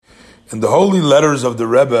In the Holy Letters of the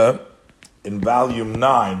Rebbe, in volume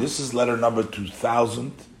 9, this is letter number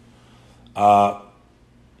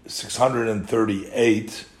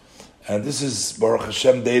 2638, and this is Baruch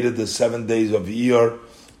Hashem dated the 7 days of Iyar,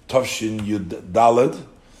 Tavshin Yud Daled,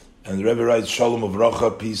 and the Rebbe writes, Shalom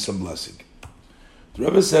Uvracha, peace and blessing. The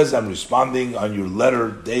Rebbe says, I'm responding on your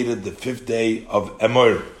letter dated the 5th day of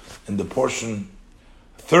Emor, in the portion,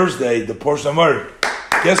 Thursday, the portion of Emor.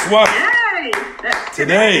 Guess what?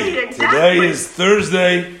 Today is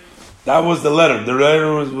Thursday. That was the letter. The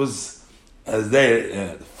letter was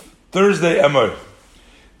Thursday Emor.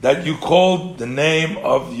 That you called the name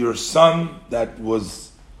of your son that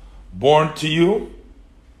was born to you.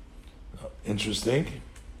 Interesting.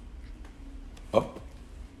 That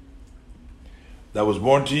was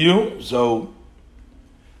born to you. So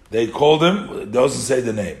they called him. It doesn't say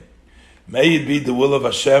the name. May it be the will of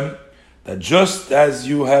Hashem that just as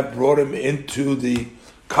you have brought him into the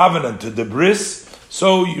covenant, to the bris,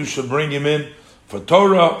 so you should bring him in for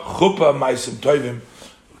Torah, chuppah, ma'asim tovim,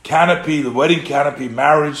 canopy, the wedding canopy,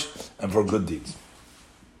 marriage, and for good deeds.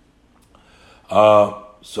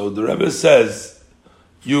 So the Rebbe says,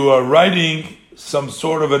 you are writing some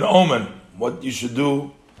sort of an omen, what you should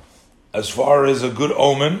do as far as a good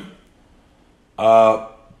omen. And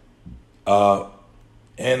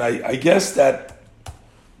I guess that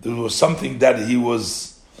there was something that he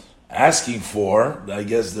was asking for. I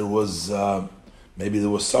guess there was, maybe there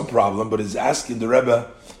was some problem, but he's asking the Rebbe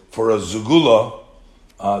for a zugula,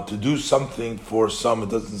 to do something for some, it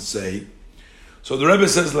doesn't say. So the Rebbe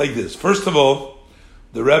says like this. First of all,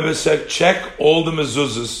 the Rebbe said, check all the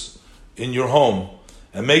mezuzahs in your home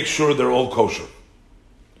and make sure they're all kosher.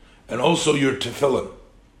 And also your tefillin.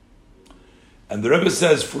 And the Rebbe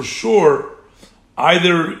says, for sure,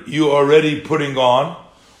 either you are already putting on,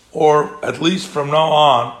 or at least from now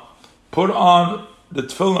on, put on the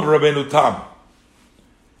tefillin of Rabbeinu Tam.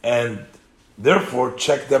 And therefore,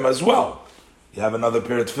 check them as well. You have another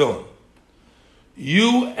pair of tefillin.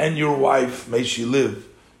 You and your wife, may she live,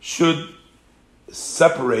 should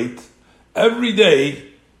separate every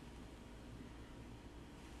day,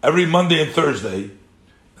 every Monday and Thursday,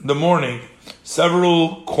 in the morning,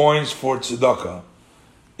 several coins for tzedaka,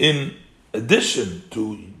 in addition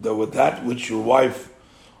to with that which your wife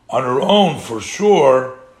on her own, for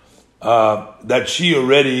sure, that she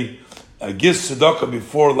already gives tzedakah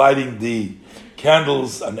before lighting the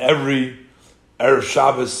candles on every Erev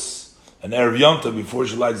Shabbos and Erev Yom Tov, before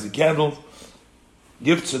she lights the candles.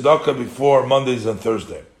 Give tzedakah before Mondays and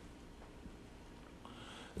Thursday.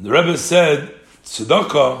 And the Rebbe said,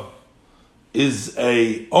 tzedakah is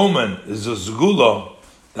a omen, is a zgula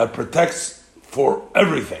that protects for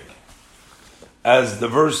everything. As the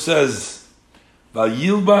verse says,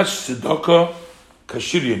 Vayilbash tzedakah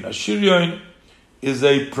kashiryon. A shiryon is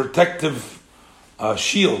a protective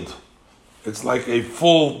shield. It's like a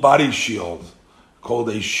full body shield called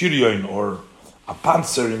a shiryon or a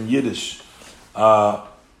panzer in Yiddish.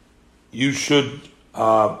 You should,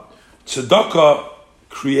 tzedakah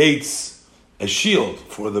creates a shield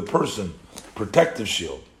for the person, protective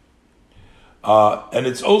shield. And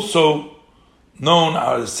it's also known,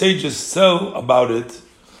 our sages tell about it,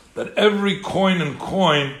 that every coin and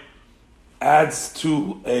coin adds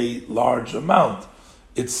to a large amount.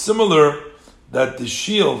 It's similar that the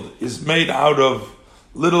shield is made out of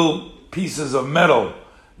little pieces of metal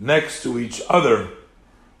next to each other.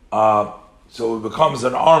 So it becomes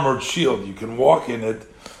an armored shield. You can walk in it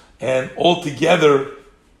and all together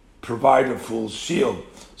provide a full shield.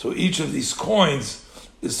 So each of these coins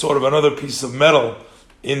is sort of another piece of metal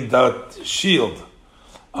in that shield.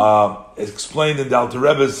 Explained in the Alter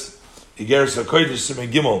Rebbe's Igeres HaKodesh Siman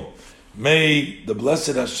Gimel. May the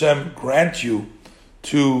blessed Hashem grant you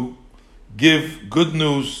to give good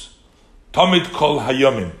news, Tamid Kol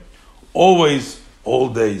Hayomim, always, all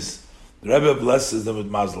days. The Rebbe blesses them with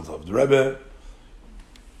Mazel Tov. The Rebbe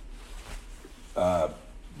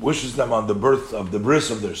wishes them on the birth of the bris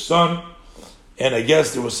of their son, and I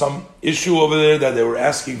guess there was some issue over there that they were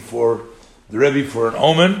asking for the Rebbe for an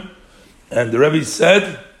omen, and the Rebbe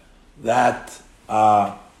said that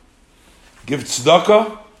give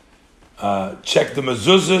tzedakah, check the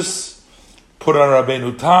mezuzahs, put on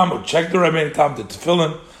Rabbeinu Tam, or check the Rabbeinu Tam, the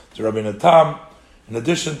tefillin, to Rabbeinu Tam, in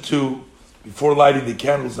addition to, before lighting the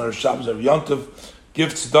candles on our Shabbos of Yom Tov,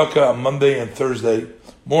 give tzedakah on Monday and Thursday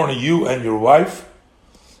morning, you and your wife.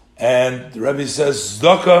 And the Rebbe says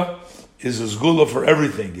tzedakah is a zgula for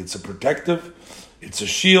everything. It's a protective, it's a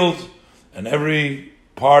shield, and every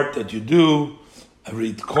part that you do,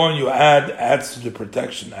 every coin you add, adds to the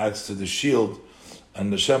protection, adds to the shield,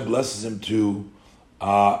 and Hashem blesses him to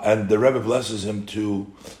and the Rebbe blesses him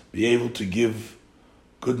to be able to give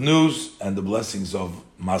good news and the blessings of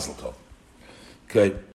Mazel Tov. Okay.